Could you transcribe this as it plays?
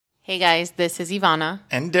Hey guys, this is Ivana.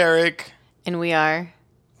 And Derek. And we are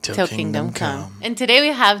Till Kingdom Come. And today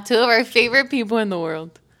we have two of our favorite people in the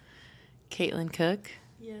world. Caitlin Cook.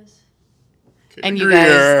 Yes. And you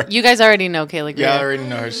guys already know Kayla Greer. Yeah, I already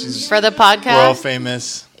know her. She's for the podcast. world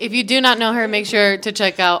famous. If you do not know her, make sure to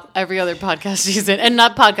check out every other podcast she's in. And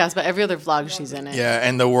not podcast, but every other vlog she's in it. Yeah,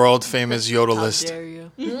 and the world famous yodelist. How dare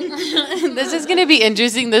you. This is going to be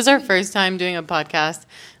interesting. This is our first time doing a podcast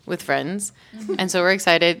with friends. And so we're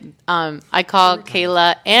excited. I call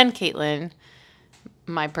Kayla and Caitlin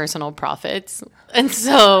my personal prophets. And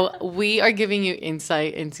so we are giving you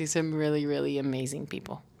insight into some really, really amazing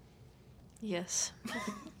people. Yes.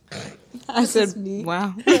 I said,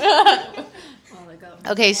 wow.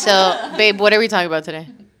 Okay, so, babe, what are we talking about today?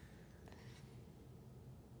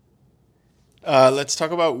 Let's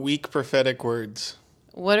talk about weak prophetic words.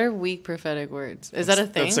 What are weak prophetic words? Is that a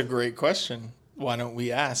thing? That's a great question. Why don't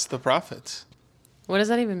we ask the prophets? What does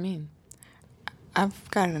that even mean? I've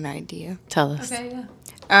got an idea. Tell us. Okay, yeah.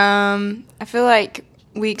 I feel like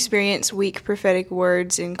we experience weak prophetic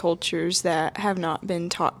words in cultures that have not been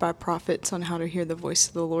taught by prophets on how to hear the voice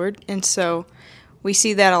of the Lord. And so we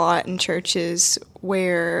see that a lot in churches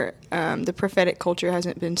where the prophetic culture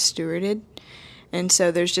hasn't been stewarded. And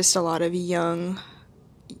so there's just a lot of young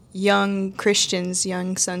Christians,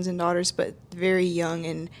 young sons and daughters, but very young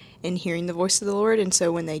in hearing the voice of the Lord. And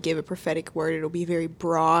so when they give a prophetic word, it'll be very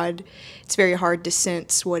broad. It's very hard to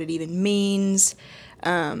sense what it even means.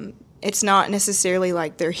 It's not necessarily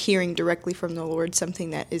like they're hearing directly from the Lord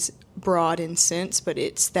something that is broad in sense, but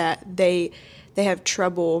it's that they have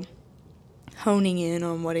trouble honing in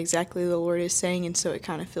on what exactly the Lord is saying, and so it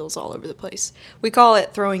kind of feels all over the place. We call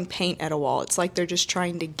it throwing paint at a wall. It's like they're just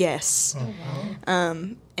trying to guess,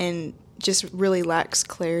 and just really lacks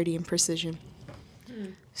clarity and precision.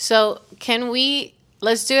 So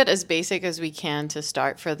let's do it as basic as we can to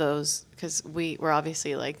start for those, because we're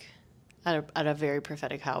obviously like at a very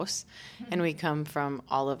prophetic house, and we come from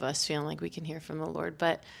all of us feeling like we can hear from the Lord.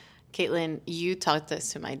 But Caitlin, you taught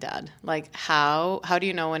this to my dad. Like, how do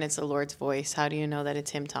you know when it's the Lord's voice? How do you know that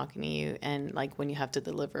it's him talking to you? And like when you have to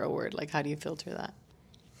deliver a word, like how do you filter that?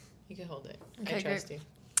 You can hold it. Okay, I trust great. you.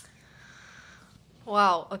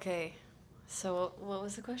 Wow, okay. So what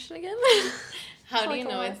was the question again? How do Like you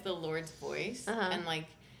a know what? it's the Lord's voice? Uh-huh. And like,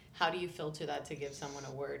 how do you filter that to give someone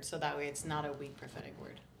a word so that way it's not a weak prophetic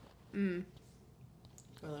word? Go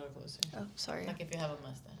a little closer. Oh, sorry. Like if you have a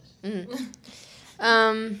mustache.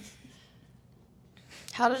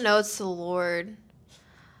 How to know it's the Lord?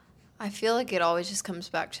 I feel like it always just comes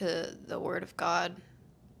back to the Word of God.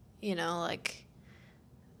 You know, like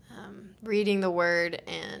reading the Word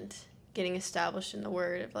and getting established in the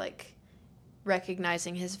Word of like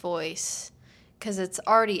recognizing His voice, because it's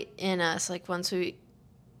already in us. Like once we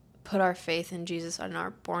put our faith in Jesus and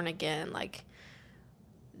are born again, like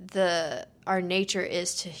our nature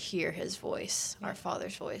is to hear His voice, our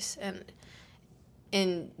Father's voice. And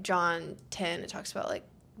in John 10, it talks about like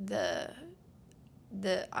the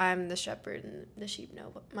I'm the shepherd and the sheep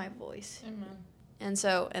know my voice. Amen.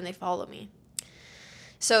 And they follow me.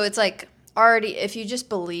 So it's like already, if you just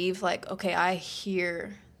believe like, okay, I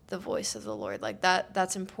hear the voice of the Lord, like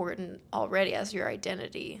that's important already as your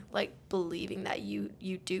identity, like believing that you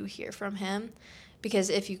do hear from Him. Because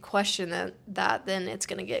if you question that then it's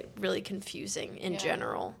going to get really confusing in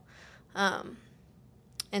general. And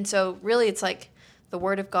so really it's like the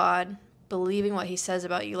Word of God, believing what He says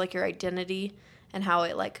about you, like your identity and how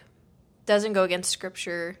it like doesn't go against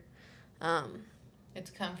Scripture. It's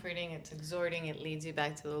comforting, it's exhorting, it leads you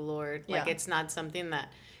back to the Lord. Yeah. Like it's not something that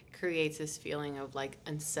creates this feeling of like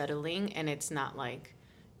unsettling, and it's not like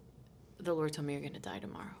the Lord told me you're going to die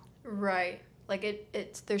tomorrow. Right. Like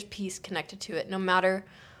it's there's peace connected to it, no matter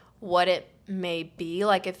what it may be.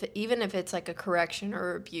 Like even if it's like a correction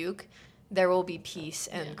or a rebuke, there will be peace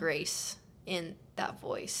and grace in that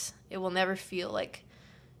voice. It will never feel like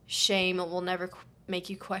shame. It will never make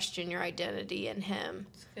you question your identity in Him.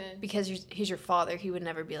 It's good. Because He's your Father. He would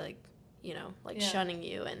never be like, shunning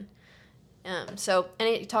you. And so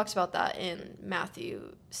it talks about that in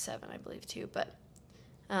Matthew 7, I believe, too. But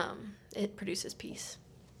it produces peace.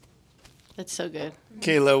 That's so good.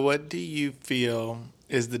 Kayla, what do you feel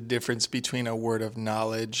is the difference between a word of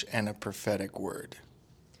knowledge and a prophetic word?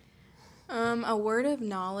 A word of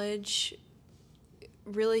knowledge,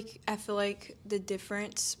 really, I feel like the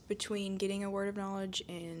difference between getting a word of knowledge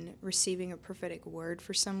and receiving a prophetic word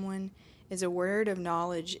for someone is a word of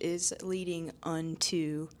knowledge is leading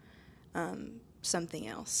unto something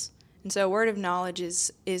else. And so a word of knowledge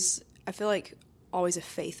is I feel like, always a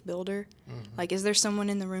faith builder. Mm-hmm. Like, is there someone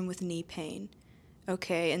in the room with knee pain?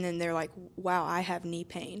 okay, and then they're like, wow, I have knee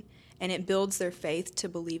pain. And it builds their faith to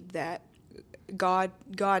believe that God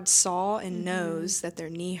saw and knows that their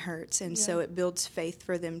knee hurts, and so it builds faith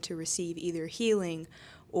for them to receive either healing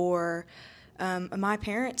or my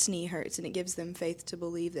parents' knee hurts, and it gives them faith to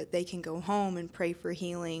believe that they can go home and pray for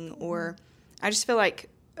healing. Or I just feel like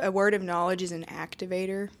a word of knowledge is an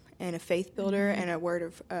activator and a faith builder, and a word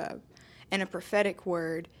of and a prophetic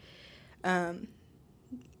word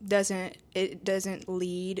doesn't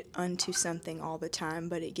lead unto something all the time,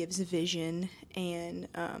 but it gives vision, and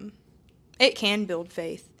it can build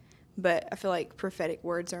faith. But I feel like prophetic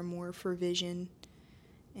words are more for vision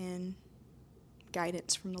and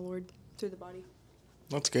guidance from the Lord through the body.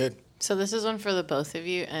 That's good. So this is one for the both of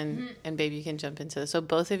you, and babe, you can jump into this. So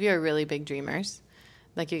both of you are really big dreamers.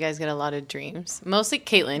 Like, you guys get a lot of dreams. Mostly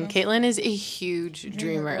Caitlin. Caitlin is a huge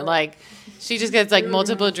dreamer. Like, she just gets, like,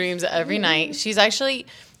 multiple dreams every night. She's actually,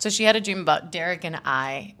 so she had a dream about Derek and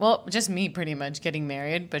I, well, just me pretty much, getting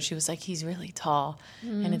married. But she was like, he's really tall,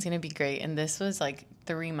 and it's going to be great. And this was, like,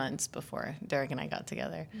 3 months before Derek and I got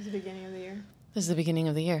together. It was the beginning of the year. This is the beginning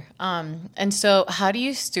of the year. And so how do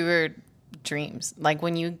you steward dreams? Like,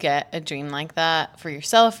 when you get a dream like that for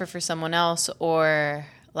yourself or for someone else, or,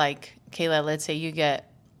 like, Kayla, let's say you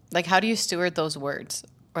get, like, how do you steward those words?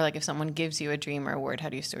 Or, like, if someone gives you a dream or a word, how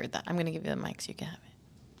do you steward that? I'm going to give you the mic so you can have it.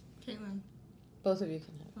 Caitlin. Both of you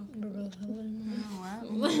can have Oh,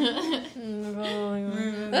 wow.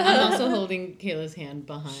 I'm also holding Kayla's hand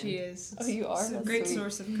behind. She is. Oh, you are? It's a That's great sweet.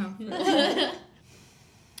 source of comfort.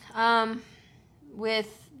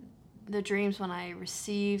 With the dreams, when I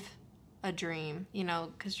receive a dream, you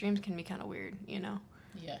know, because dreams can be kind of weird, you know.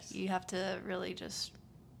 Yes. You have to really just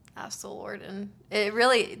ask the Lord, and it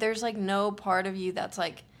really, there's like no part of you that's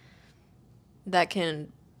like, that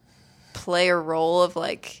can play a role of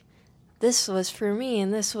like, this was for me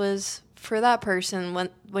and this was for that person.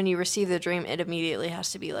 When you receive the dream, it immediately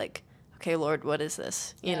has to be like, okay, Lord, what is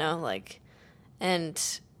this? You know, like,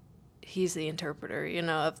 and he's the interpreter, you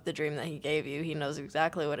know, of the dream that he gave you. He knows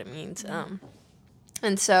exactly what it means.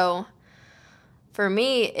 And so for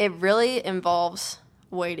me, it really involves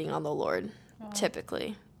waiting on the Lord,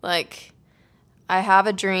 typically. Like, I have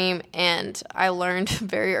a dream, and I learned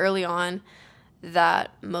very early on that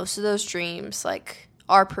most of those dreams, like,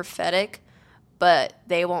 are prophetic, but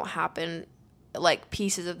they won't happen, like,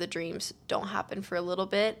 pieces of the dreams don't happen for a little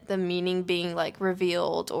bit. The meaning being, like,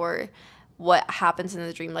 revealed, or what happens in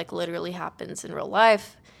the dream, like, literally happens in real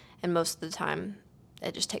life, and most of the time,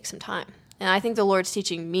 it just takes some time. And I think the Lord's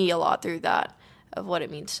teaching me a lot through that, of what it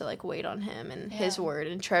means to, like, wait on him and his word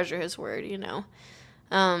and treasure his word, you know.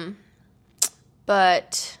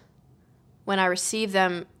 But when I receive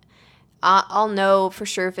them, I'll know for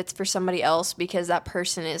sure if it's for somebody else, because that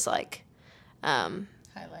person is, like,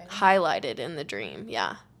 highlighted in the dream,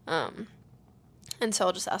 and so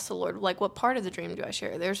I'll just ask the Lord, like, what part of the dream do I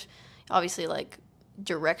share? There's obviously, like,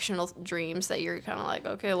 directional dreams that you're kind of like,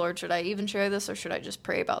 okay, Lord, should I even share this, or should I just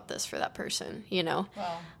pray about this for that person, you know?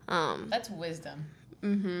 Wow. That's wisdom.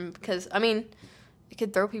 Because, I mean, it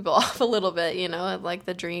could throw people off a little bit, you know, like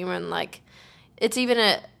the dream, and, like, it's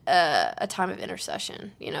even a time of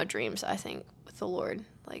intercession, you know, dreams, I think, with the Lord.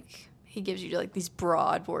 Like, he gives you, like, these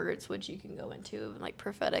broad words, which you can go into, like,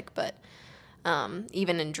 prophetic, but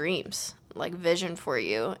even in dreams, like, vision for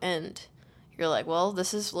you, and you're like, well,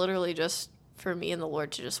 this is literally just for me and the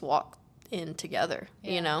Lord to just walk in together,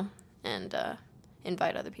 you know, and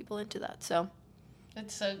invite other people into that. So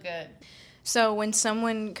That's so good. So when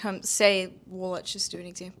someone comes, say, well, let's just do an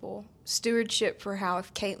example. Stewardship for how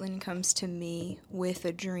if Caitlin comes to me with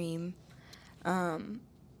a dream,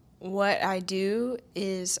 what I do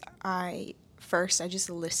is I just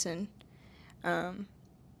listen, and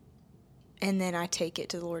then I take it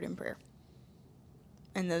to the Lord in prayer.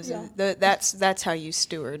 And that's how you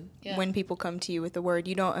steward. Yeah. When people come to you with the word,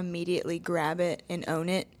 you don't immediately grab it and own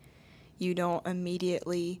it. You don't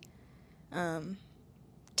immediately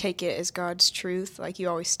take it as God's truth. Like, you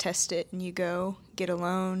always test it, and you go, get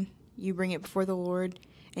alone, you bring it before the Lord,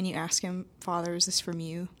 and you ask him, Father, is this from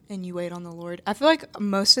you? And you wait on the Lord. I feel like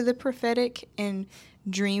most of the prophetic and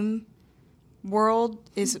dream world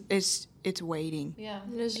is it's waiting. Yeah.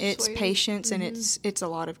 It's patience, and it's a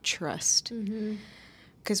lot of trust.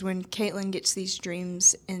 Because when Caitlin gets these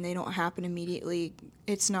dreams and they don't happen immediately,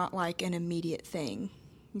 it's not like an immediate thing.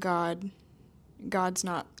 God's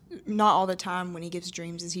not all the time when he gives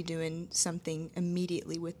dreams is he doing something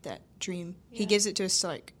immediately with that dream. Yeah. He gives it to us to,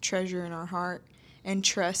 like, treasure in our heart and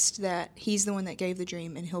trust that he's the one that gave the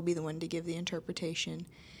dream, and he'll be the one to give the interpretation,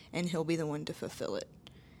 and he'll be the one to fulfill it.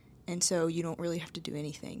 And so you don't really have to do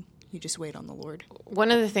anything. you just wait on the Lord.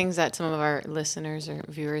 One of the things that some of our listeners or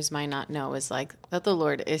viewers might not know is like that the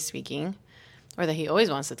Lord is speaking, or that he always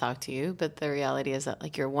wants to talk to you, but the reality is that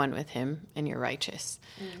like you're one with him and you're righteous.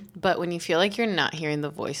 But when you feel like you're not hearing the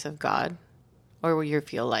voice of God, or where you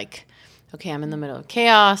feel like, okay, I'm in the middle of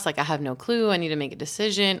chaos, like I have no clue, I need to make a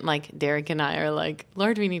decision, like Derek and I are like,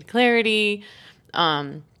 Lord, we need clarity.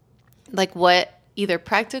 Like what either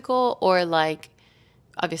practical or like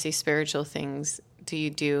obviously spiritual things do you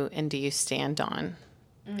do and do you stand on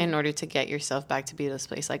in order to get yourself back to be this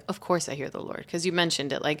place? Like, of course I hear the Lord, because you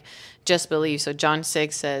mentioned it, like just believe. So John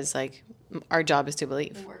 6 says like our job is to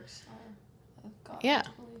believe. The works of God. Yeah.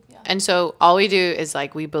 To believe, yeah. And so all we do is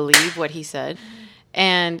like we believe what he said.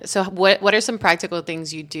 And so what are some practical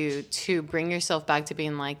things you do to bring yourself back to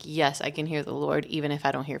being like, yes, I can hear the Lord even if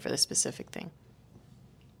I don't hear for the specific thing?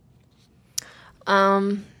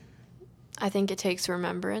 I think it takes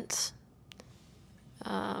remembrance.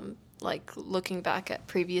 Like looking back at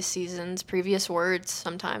previous seasons, previous words,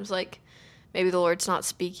 sometimes like maybe the Lord's not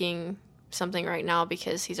speaking something right now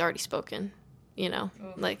because he's already spoken, you know,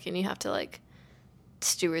 like, and you have to like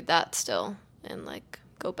steward that still and like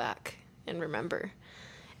go back and remember.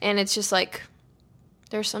 And it's just like,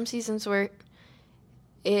 there's some seasons where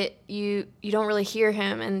you don't really hear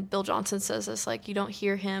him. And Bill Johnson says this, like, you don't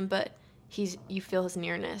hear him, but you feel his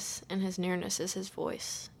nearness, and his nearness is his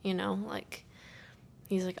voice, you know, like,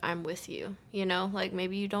 he's like, I'm with you, you know, like,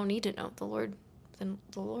 maybe you don't need to know the Lord, then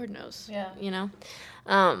the Lord knows, you know?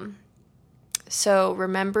 So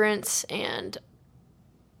remembrance and,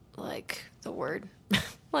 like, the word,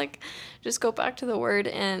 like, just go back to the word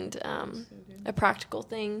and a practical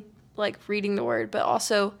thing, like reading the word, but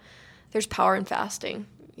also there's power in fasting,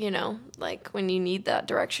 you know, like, when you need that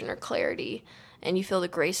direction or clarity and you feel the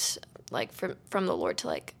grace, like, from the Lord to,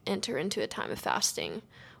 like, enter into a time of fasting,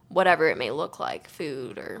 whatever it may look like,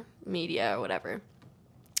 food or media or whatever.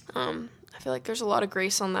 I feel like there's a lot of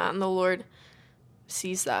grace on that, and the Lord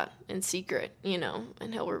sees that in secret, you know,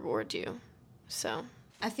 and he'll reward you. So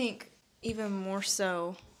I think even more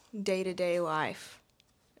so day-to-day life,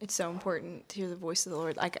 it's so important to hear the voice of the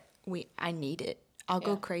Lord. Like, I need it. I'll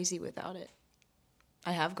go crazy without it.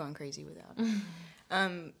 I have gone crazy without it.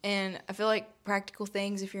 And I feel like practical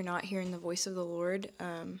things, if you're not hearing the voice of the Lord,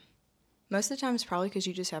 most of the time it's probably because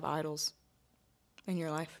you just have idols in your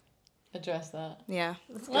life. Address that. Yeah.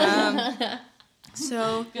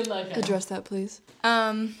 So Good luck. address that, please.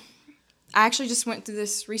 I actually just went through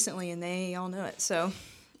this recently, and they all know it. So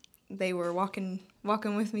they were walking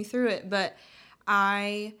with me through it. But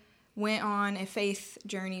I went on a faith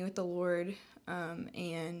journey with the Lord,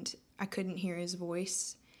 and I couldn't hear his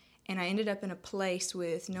voice. And I ended up in a place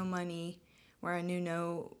with no money, where I knew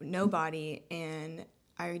nobody, and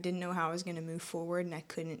I didn't know how I was going to move forward, and I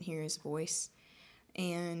couldn't hear his voice.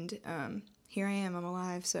 And here I am. I'm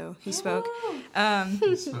alive. So he spoke.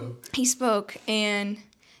 He spoke, and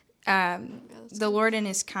the Lord in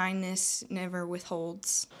his kindness never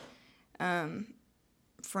withholds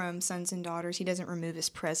from sons and daughters. He doesn't remove his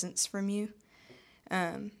presence from you.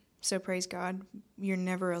 So praise God. You're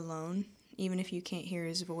never alone. Even if you can't hear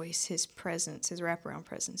his voice, his presence, his wraparound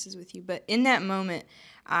presence is with you. But in that moment,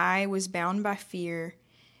 I was bound by fear,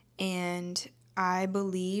 and I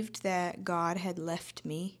believed that God had left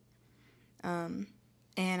me, and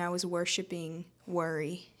I was worshiping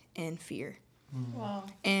worry and fear. Wow.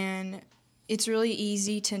 And it's really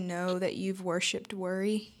easy to know that you've worshiped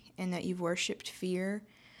worry and that you've worshiped fear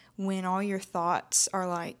when all your thoughts are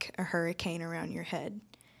like a hurricane around your head.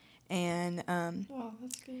 And Wow,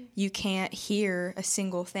 that's good. you can't hear a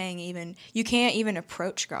single thing. You can't even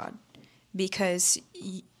approach God, because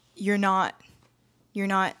you're not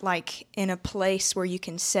like in a place where you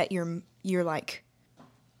can set your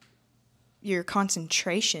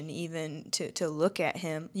concentration even to look at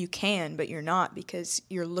him. You can, but you're not, because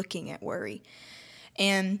you're looking at worry.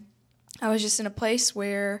 And I was just in a place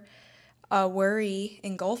where worry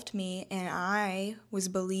engulfed me, and I was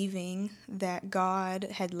believing that God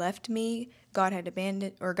had left me, God had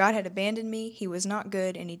abandoned me, he was not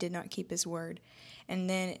good, and he did not keep his word. And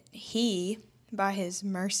then he, by his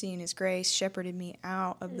mercy and his grace, shepherded me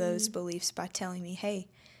out of those beliefs by telling me, hey,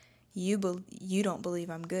 you don't believe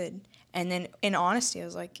I'm good. And then in honesty, I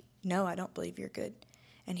was like, no, I don't believe you're good.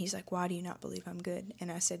 And he's like, why do you not believe I'm good? And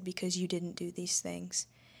I said, because you didn't do these things.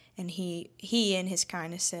 And he in his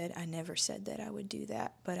kindness said, I never said that I would do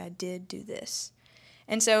that, but I did do this.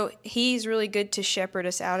 And so he's really good to shepherd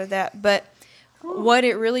us out of that. But what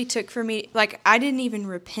it really took for me, like, I didn't even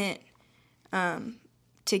repent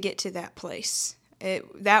to get to that place.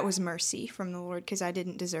 That was mercy from the Lord, because I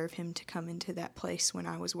didn't deserve him to come into that place when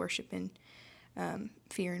I was worshiping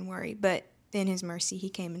fear and worry. But in his mercy, he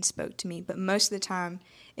came and spoke to me. But most of the time,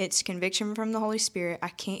 it's conviction from the Holy Spirit. I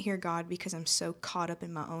can't hear God because I'm so caught up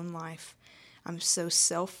in my own life. I'm so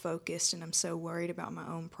self-focused and I'm so worried about my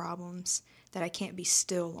own problems that I can't be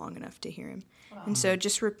still long enough to hear him. Wow. And so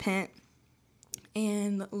just repent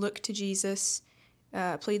and look to Jesus,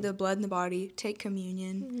 plead the blood in the body, take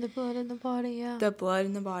communion. The blood in the body, yeah. The blood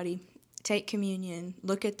in the body. Take communion,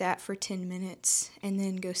 look at that for 10 minutes, and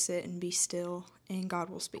then go sit and be still, and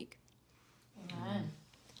God will speak. Amen.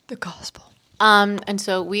 The gospel. And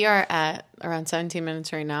so we are at around 17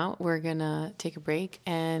 minutes right now. We're going to take a break,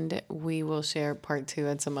 and we will share part 2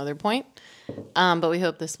 at some other point. But we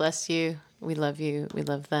hope this blessed you. We love you. We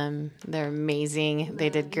love them. They're amazing. They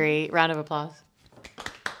did great. Round of applause.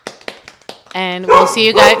 And we'll see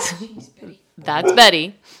you guys. That's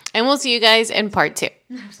Betty. And we'll see you guys in part 2.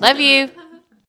 Love you.